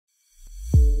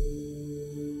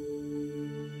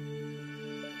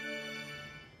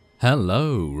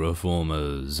Hello,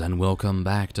 Reformers, and welcome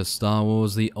back to Star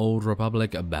Wars The Old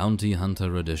Republic Bounty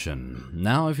Hunter Edition.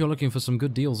 Now, if you're looking for some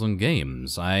good deals on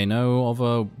games, I know of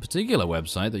a particular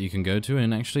website that you can go to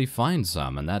and actually find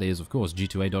some, and that is, of course,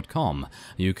 g2a.com.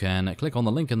 You can click on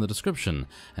the link in the description,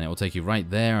 and it will take you right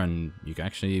there, and you can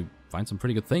actually find some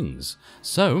pretty good things.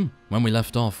 So, when we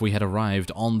left off, we had arrived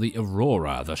on the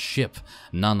Aurora, the ship,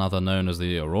 none other known as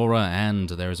the Aurora, and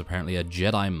there is apparently a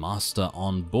Jedi Master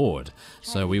on board,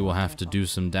 so we will have to do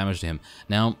some damage to him.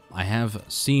 Now, I have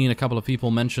seen a couple of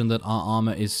people mention that our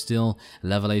armor is still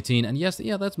level 18, and yes,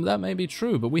 that may be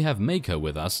true, but we have Mako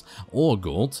with us, or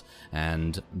Galt,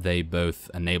 and they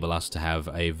both enable us to have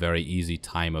a very easy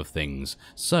time of things.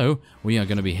 So, we are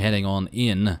going to be heading on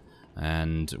in.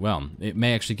 And, well, it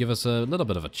may actually give us a little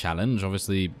bit of a challenge.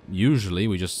 Obviously, usually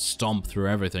we just stomp through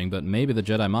everything, but maybe the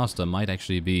Jedi Master might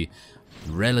actually be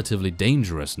relatively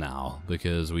dangerous now,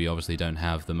 because we obviously don't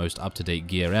have the most up-to-date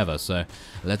gear ever. So,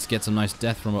 let's get some nice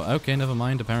death from... Okay, never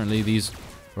mind. Apparently these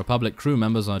Republic crew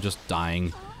members are just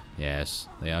dying. Yes,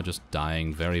 they are just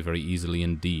dying very, very easily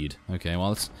indeed. Okay,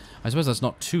 well, I suppose that's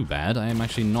not too bad. I am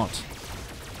actually not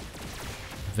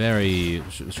very,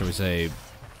 shall we say,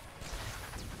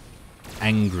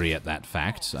 angry at that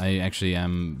fact. I actually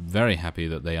am very happy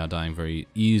that they are dying very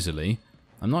easily.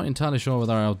 I'm not entirely sure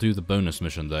whether I'll do the bonus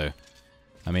mission though.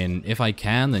 I mean, if I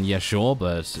can, then yeah, sure,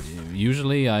 but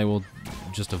usually I will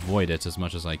just avoid it as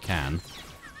much as I can.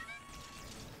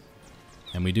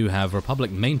 And we do have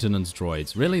Republic maintenance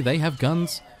droids. Really? They have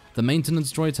guns? The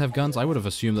maintenance droids have guns? I would have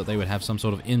assumed that they would have some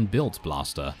sort of inbuilt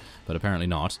blaster, but apparently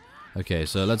not. Okay,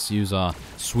 so let's use our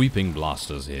sweeping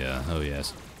blasters here. Oh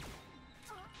yes.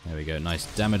 There we go, nice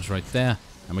damage right there.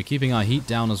 And we're keeping our heat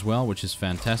down as well, which is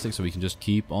fantastic, so we can just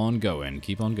keep on going,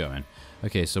 keep on going.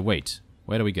 Okay, so wait,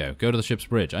 where do we go? Go to the ship's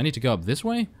bridge. I need to go up this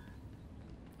way?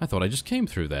 I thought I just came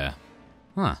through there.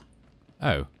 Huh.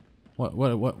 Oh.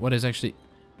 What is actually...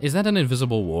 Is that an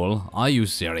invisible wall? Are you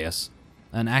serious?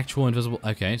 An actual invisible...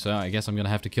 Okay, so I guess I'm going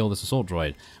to have to kill this assault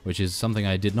droid, which is something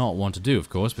I did not want to do, of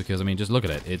course, because, I mean, just look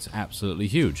at it. It's absolutely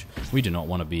huge. We do not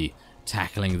want to be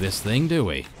tackling this thing, do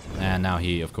we? And now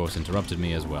he, of course, interrupted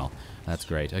me as well. That's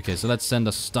great. Okay, so let's send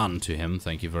a stun to him.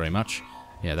 Thank you very much.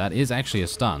 Yeah, that is actually a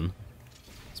stun.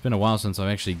 It's been a while since I've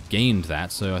actually gained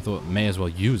that, so I thought may as well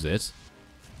use it.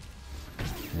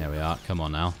 There we are. Come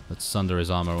on now. Let's sunder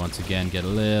his armor once again. Get a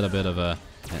little bit of an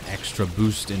extra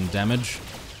boost in damage.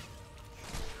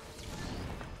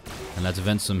 And let's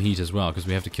vent some heat as well, because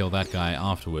we have to kill that guy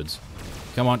afterwards.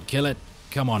 Come on, kill it.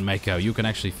 Come on, Mako. You can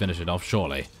actually finish it off,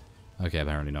 surely. Okay,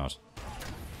 apparently not.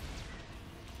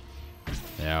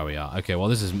 There we are. Okay, well,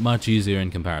 this is much easier in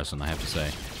comparison, I have to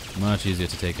say. Much easier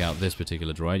to take out this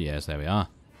particular droid. Yes, there we are.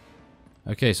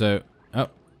 Okay, so...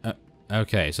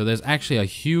 okay, so there's actually a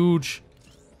huge...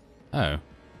 Oh.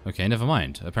 Okay, never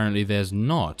mind. Apparently there's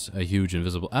not a huge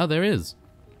invisible... Oh, there is.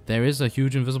 There is a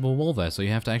huge invisible wall there, so you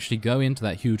have to actually go into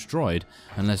that huge droid,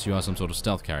 unless you are some sort of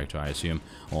stealth character, I assume.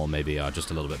 Or maybe are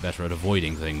just a little bit better at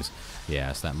avoiding things.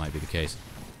 Yes, that might be the case.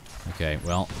 Okay,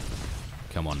 well,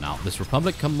 come on now. This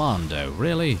Republic Commando,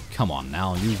 really? Come on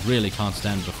now, you really can't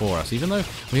stand before us. Even though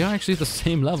we are actually the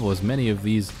same level as many of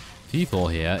these people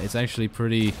here, it's actually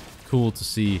pretty cool to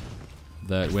see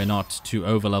that we're not too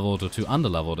over-leveled or too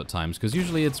under-leveled at times, because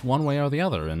usually it's one way or the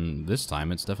other, and this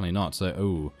time it's definitely not, so,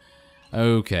 oh.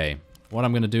 Okay, what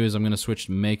I'm going to do is I'm going to switch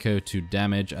Mako to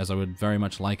damage, as I would very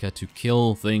much like her to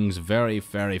kill things very,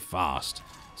 very fast.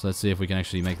 So let's see if we can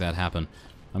actually make that happen.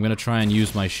 I'm going to try and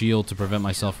use my shield to prevent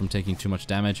myself from taking too much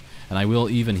damage, and I will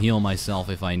even heal myself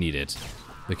if I need it,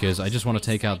 because I just want to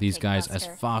take out these guys as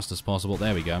fast as possible.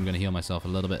 There we go, I'm going to heal myself a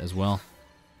little bit as well.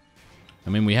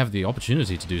 I mean, we have the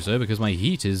opportunity to do so, because my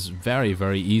heat is very,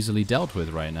 very easily dealt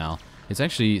with right now. It's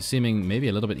actually seeming maybe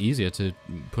a little bit easier to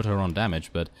put her on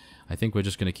damage, but I think we're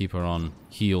just going to keep her on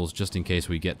heals just in case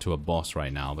we get to a boss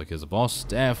right now, because a boss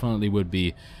definitely would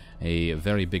be a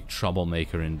very big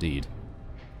troublemaker indeed.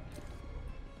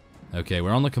 Okay,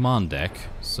 we're on the command deck,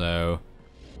 so...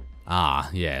 Ah,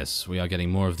 yes, we are getting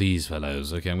more of these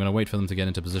fellows. Okay, I'm going to wait for them to get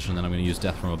into position, then I'm going to use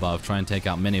Death from Above, try and take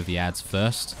out many of the ads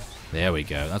first. There we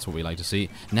go, that's what we like to see.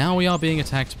 Now we are being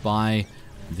attacked by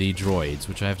the droids,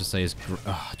 which I have to say is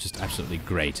just absolutely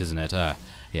great, isn't it? Yeah,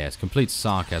 it's complete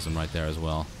sarcasm right there as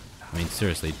well. I mean,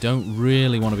 seriously, don't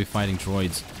really want to be fighting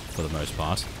droids for the most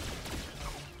part.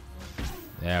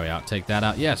 There we are, take that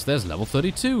out. Yes, there's level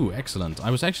 32, excellent. I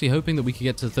was actually hoping that we could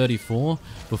get to 34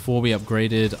 before we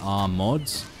upgraded our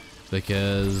mods,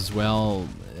 because, well,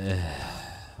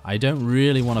 I don't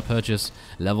really want to purchase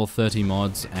level 30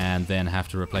 mods and then have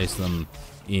to replace them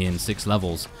in 6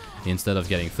 levels instead of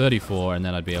getting 34, and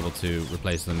then I'd be able to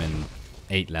replace them in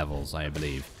 8 levels, I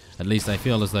believe. At least I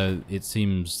feel as though it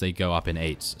seems they go up in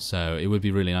 8s, so it would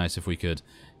be really nice if we could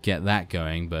get that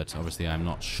going, but obviously I'm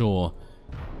not sure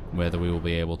whether we will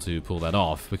be able to pull that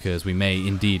off, because we may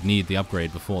indeed need the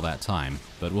upgrade before that time.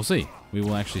 But we'll see. We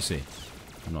will actually see.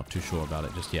 I'm not too sure about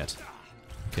it just yet.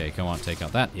 Okay, come on, take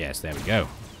out that. Yes, there we go.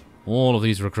 All of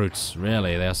these recruits,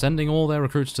 really, they are sending all their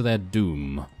recruits to their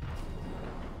doom.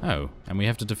 Oh, and we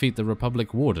have to defeat the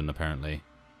Republic Warden, apparently.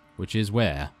 Which is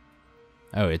where?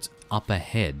 Oh, it's up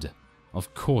ahead.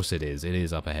 Of course it is. It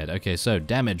is up ahead. Okay, so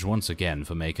damage once again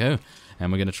for Mako.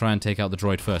 And we're going to try and take out the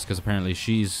droid first, because apparently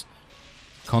she's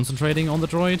concentrating on the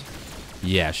droid?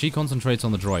 Yeah, she concentrates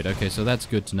on the droid. Okay, so that's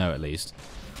good to know at least.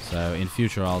 So in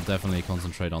future I'll definitely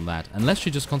concentrate on that. Unless she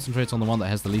just concentrates on the one that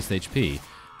has the least HP.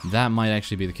 That might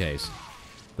actually be the case.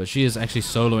 But she is actually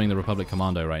soloing the Republic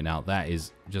Commando right now. That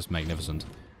is just magnificent.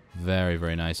 Very,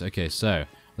 very nice. Okay, so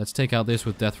let's take out this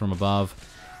with Death from Above.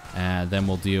 And then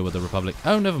we'll deal with the Republic...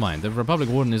 Oh, never mind. The Republic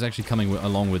Warden is actually coming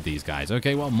along with these guys.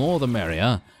 Okay, well, more the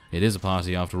merrier. It is a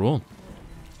party after all.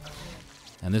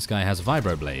 And this guy has a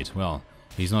Vibroblade. Well,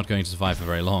 he's not going to survive for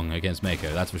very long against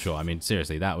Mako, that's for sure. I mean,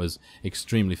 seriously, that was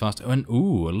extremely fast. And,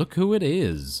 ooh, look who it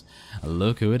is.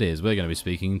 Look who it is. We're going to be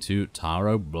speaking to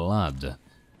Taro Blood.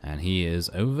 And he is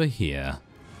over here.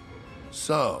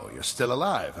 So, you're still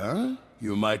alive, huh?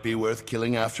 You might be worth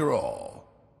killing after all.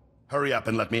 Hurry up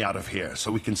and let me out of here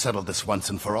so we can settle this once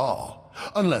and for all.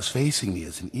 Unless facing me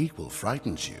as an equal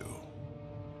frightens you.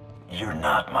 You're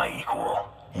not my equal.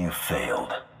 You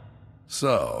failed.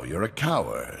 So, you're a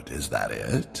coward, is that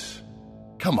it?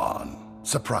 Come on,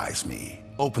 surprise me.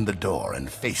 Open the door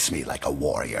and face me like a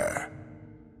warrior.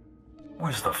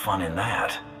 Where's the fun in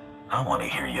that? I want to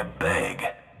hear you beg.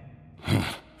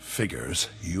 Figures,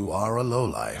 you are a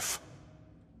lowlife.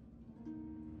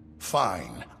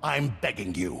 Fine, I'm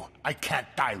begging you. I can't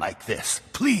die like this.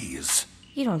 Please!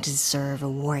 You don't deserve a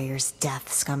warrior's death,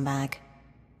 scumbag.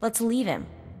 Let's leave him.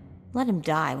 Let him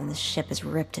die when the ship is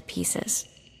ripped to pieces.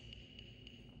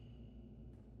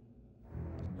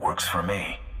 Works for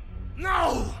me.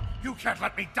 No! You can't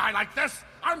let me die like this!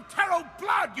 I'm Taro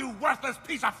Blood, you worthless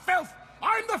piece of filth!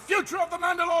 I'm the future of the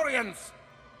Mandalorians!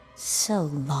 So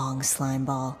long,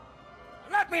 Slimeball.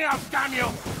 Let me out, damn you!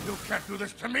 You can't do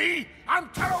this to me! I'm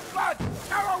Taro Blood!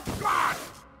 Taro Blood!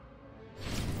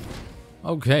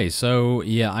 Okay, so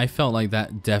yeah, I felt like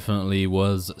that definitely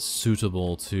was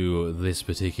suitable to this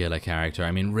particular character.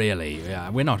 I mean, really,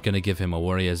 we're not going to give him a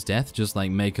warrior's death, just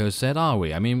like Mako said, are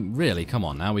we? I mean, really, come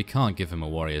on now, we can't give him a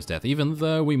warrior's death, even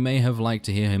though we may have liked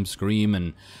to hear him scream,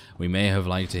 and we may have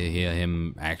liked to hear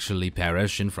him actually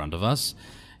perish in front of us.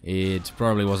 It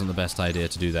probably wasn't the best idea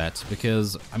to do that,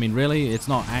 because, I mean, really, it's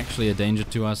not actually a danger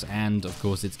to us, and, of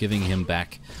course, it's giving him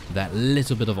back that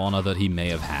little bit of honor that he may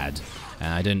have had.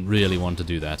 And I didn't really want to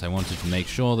do that. I wanted to make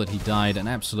sure that he died an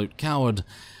absolute coward,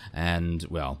 and,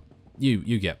 well,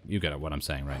 you get what I'm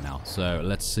saying right now. So,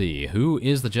 let's see. Who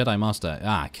is the Jedi Master?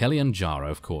 Ah, Kellyan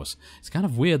Jaro, of course. It's kind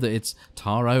of weird that it's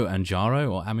Taro and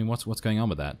Jaro, or, I mean, what's going on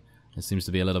with that? There seems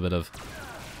to be a little bit of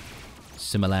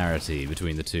similarity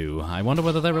between the two. I wonder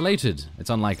whether they're related.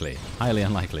 It's unlikely. Highly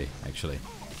unlikely, actually.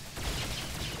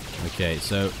 Okay,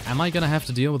 so am I going to have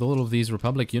to deal with all of these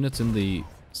Republic units in the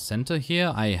center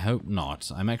here? I hope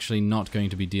not. I'm actually not going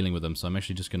to be dealing with them, so I'm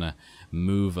actually just going to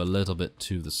move a little bit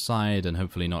to the side and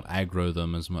hopefully not aggro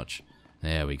them as much.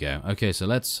 There we go. Okay, so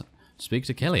let's speak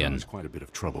to Kellyan. There's quite a bit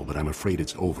of trouble, but I'm afraid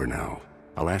it's over now.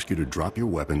 I'll ask you to drop your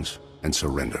weapons and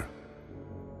surrender.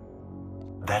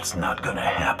 That's not gonna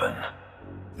happen.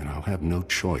 Then I'll have no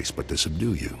choice but to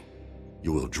subdue you.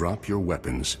 You will drop your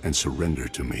weapons and surrender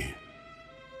to me.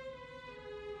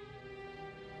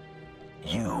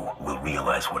 You will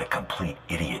realize what a complete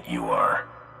idiot you are.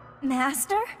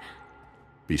 Master?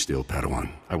 Be still,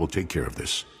 Padawan. I will take care of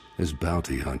this. This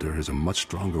bounty hunter has a much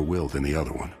stronger will than the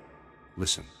other one.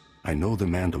 Listen, I know the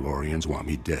Mandalorians want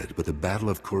me dead, but the Battle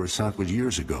of Coruscant was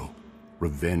years ago.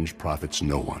 Revenge profits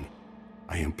no one.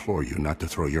 I implore you not to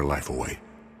throw your life away.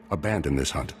 Abandon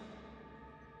this hunt.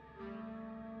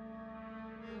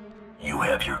 You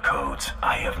have your codes,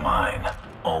 I have mine.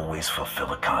 Always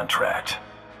fulfill a contract.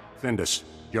 Findus,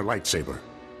 your lightsaber.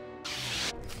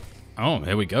 Oh,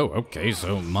 here we go. Okay,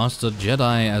 so Master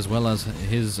Jedi as well as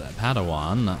his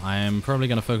Padawan. I am probably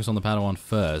going to focus on the Padawan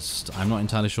first. I'm not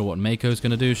entirely sure what Mako's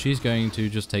going to do. She's going to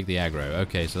just take the aggro.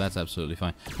 Okay, so that's absolutely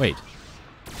fine. Wait,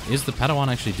 is the Padawan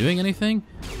actually doing anything?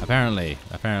 Apparently,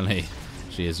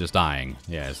 she is just dying.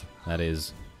 Yes,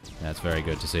 that's very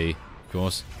good to see, of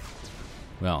course.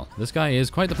 Well, this guy is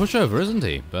quite the pushover, isn't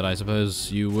he? But I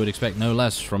suppose you would expect no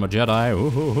less from a Jedi.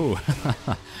 Ooh.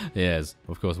 Yes,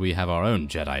 of course we have our own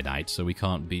Jedi Knight, so we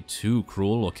can't be too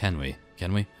cruel, or can we?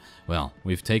 Can we? Well,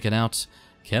 we've taken out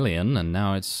Kellyan, and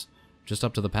now it's just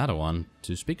up to the Padawan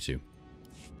to speak to.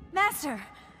 Master!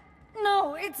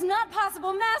 No, it's not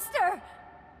possible, Master!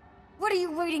 What are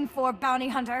you waiting for, bounty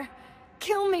hunter?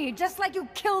 Kill me, just like you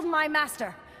killed my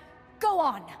master. Go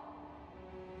on!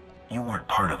 You weren't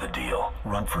part of the deal.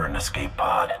 Run for an escape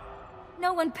pod.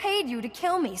 No one paid you to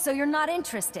kill me, so you're not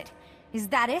interested. Is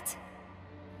that it?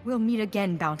 We'll meet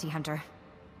again, bounty hunter.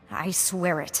 I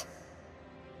swear it.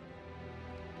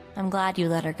 I'm glad you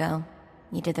let her go.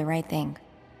 You did the right thing.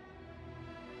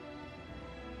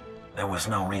 There was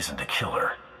no reason to kill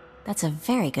her. That's a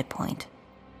very good point.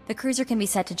 The cruiser can be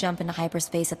set to jump into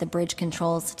hyperspace at the bridge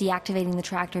controls. Deactivating the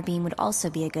tractor beam would also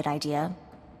be a good idea.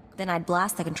 Then I'd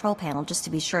blast the control panel just to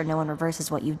be sure no one reverses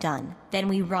what you've done. Then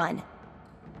we run.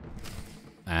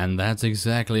 And that's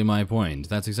exactly my point.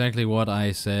 That's exactly what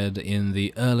I said in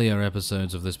the earlier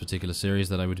episodes of this particular series,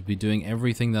 that I would be doing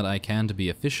everything that I can to be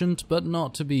efficient, but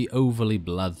not to be overly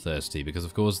bloodthirsty, because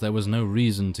of course there was no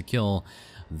reason to kill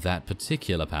that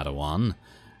particular Padawan.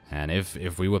 And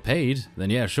if we were paid, then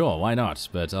yeah, sure, why not?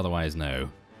 But otherwise, no.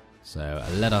 So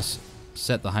let us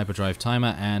set the hyperdrive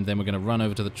timer, and then we're going to run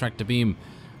over to the tractor beam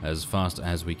as fast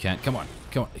as we can. Come on,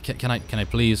 come on. Can I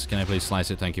please slice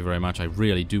it? Thank you very much. I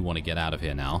really do want to get out of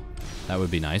here now. That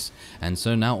would be nice. And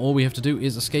so now all we have to do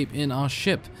is escape in our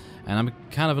ship. And I'm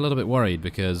kind of a little bit worried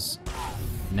because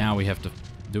now we have to...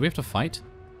 Do we have to fight?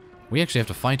 We actually have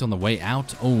to fight on the way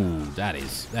out? Oh, that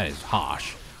is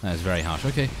harsh. That is very harsh.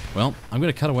 Okay, well, I'm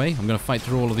going to cut away. I'm going to fight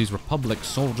through all of these Republic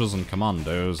soldiers and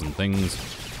commandos and things.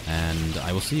 And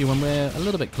I will see you when we're a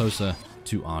little bit closer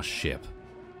to our ship.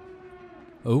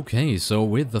 Okay, so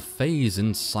with the phase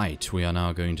in sight, we are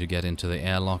now going to get into the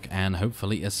airlock and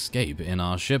hopefully escape in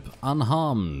our ship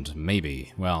unharmed,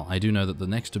 maybe. Well, I do know that the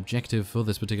next objective for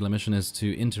this particular mission is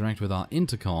to interact with our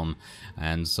intercom,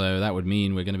 and so that would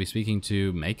mean we're going to be speaking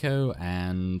to Mako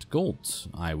and Galt,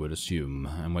 I would assume,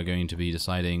 and we're going to be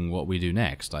deciding what we do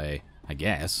next, I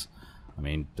guess. I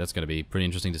mean, that's going to be pretty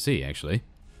interesting to see, actually.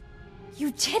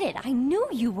 You did it! I knew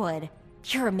you would!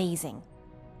 You're amazing.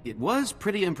 It was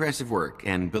pretty impressive work,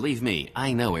 and believe me,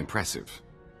 I know impressive.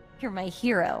 You're my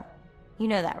hero. You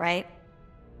know that, right?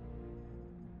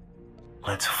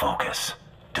 Let's focus.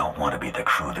 Don't want to be the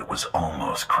crew that was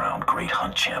almost crowned Great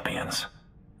Hunt champions.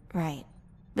 Right.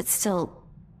 But still,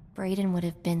 Brayden would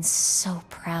have been so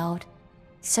proud.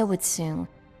 So would Soong.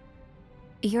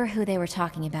 You're who they were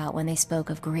talking about when they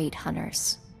spoke of great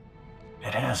hunters.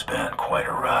 It has been quite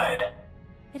a ride.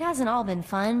 It hasn't all been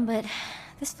fun, but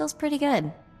this feels pretty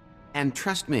good. And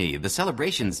trust me, the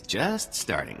celebration's just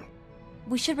starting.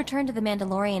 We should return to the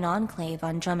Mandalorian Enclave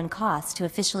on Drummond Koss to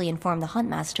officially inform the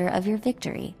Huntmaster of your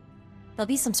victory. There'll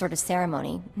be some sort of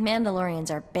ceremony. Mandalorians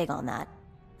are big on that.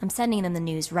 I'm sending them the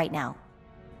news right now.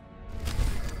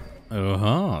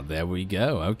 There we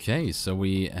go. Okay, so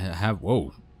we have...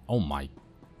 Whoa. Oh my...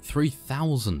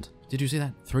 3,000. Did you see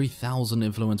that? 3,000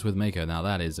 influence with Mako. Now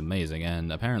that is amazing, and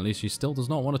apparently she still does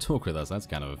not want to talk with us. That's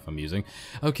kind of amusing.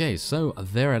 Okay, so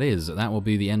there it is. That will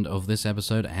be the end of this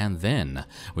episode, and then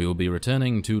we will be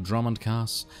returning to Drummond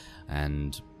Koss,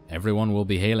 and everyone will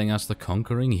be hailing us the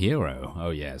conquering hero. Oh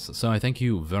yes. So I thank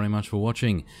you very much for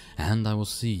watching, and I will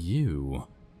see you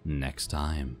next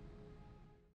time.